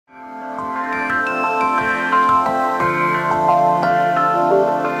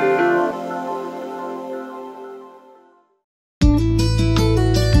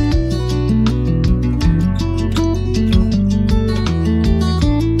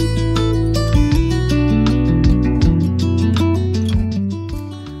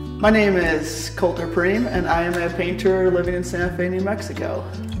My name is Coulter Prehm, and I am a painter living in Santa Fe, New Mexico.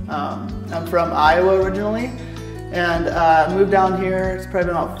 I'm from Iowa originally, and moved down here, it's probably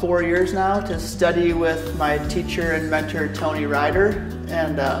been about 4 years now, to study with my teacher and mentor, Tony Ryder.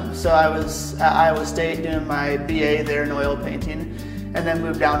 And so I was at Iowa State doing my BA there in oil painting, and then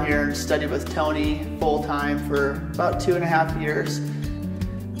moved down here and studied with Tony full-time for about 2.5 years.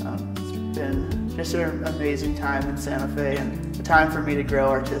 It's been just an amazing time in Santa Fe, and a time for me to grow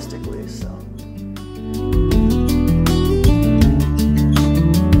artistically. So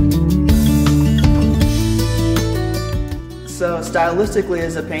stylistically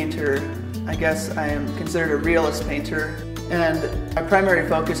as a painter, I guess I am considered a realist painter, and my primary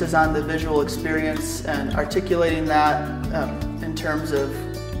focus is on the visual experience and articulating that in terms of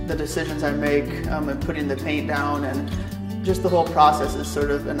the decisions I make and putting the paint down, and just the whole process is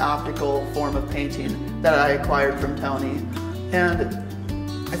sort of an optical form of painting that I acquired from Tony. And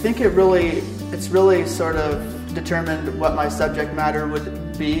I think it's really sort of determined what my subject matter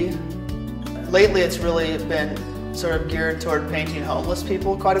would be. Lately it's really been sort of geared toward painting homeless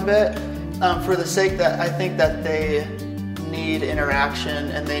people quite a bit, for the sake that I think that they need interaction,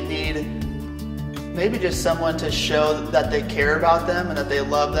 and they need maybe just someone to show that they care about them and that they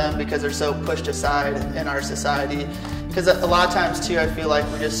love them, because they're so pushed aside in our society. Because a lot of times too, I feel like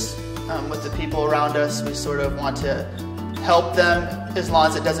we just, with the people around us, we sort of want to help them, as long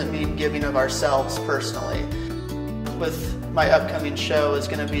as it doesn't mean giving of ourselves personally. With my upcoming show is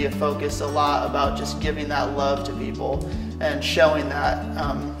going to be a focus a lot about just giving that love to people and showing that,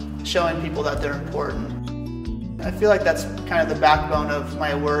 showing people that they're important. I feel like that's kind of the backbone of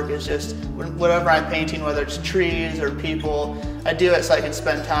my work, is just whatever I'm painting, whether it's trees or people, I do it so I can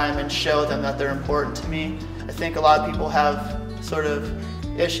spend time and show them that they're important to me. I think a lot of people have sort of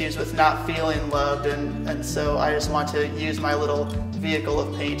issues with not feeling loved, and so I just want to use my little vehicle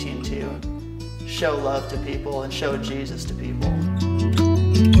of painting to show love to people and show Jesus to people.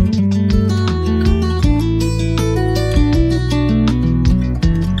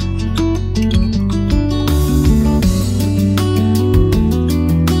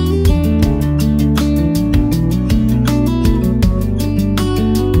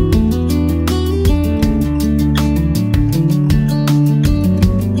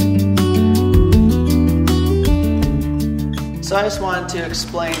 So I just wanted to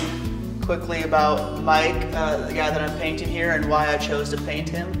explain quickly about Mike, the guy that I'm painting here, and why I chose to paint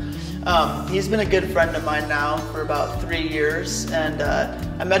him. He's been a good friend of mine now for about 3 years, and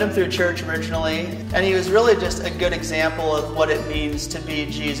I met him through church originally, and he was really just a good example of what it means to be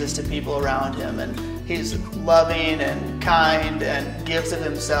Jesus to people around him. And he's loving and kind and gives of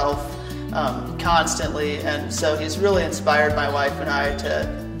himself constantly, and so he's really inspired my wife and I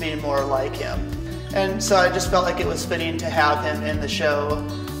to be more like him. And so I just felt like it was fitting to have him in the show,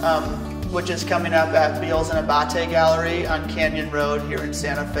 which is coming up at Beals and Abbate Gallery on Canyon Road here in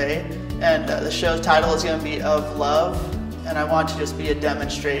Santa Fe. And the show's title is going to be Of Love, and I want to just be a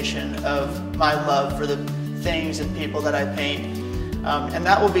demonstration of my love for the things and people that I paint. And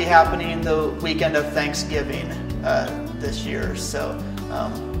that will be happening the weekend of Thanksgiving this year. So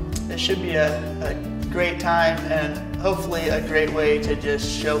it should be a great time, and hopefully a great way to just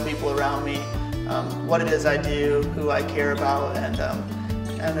show people around me what it is I do, who I care about,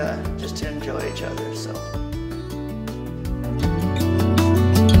 and just to enjoy each other. So.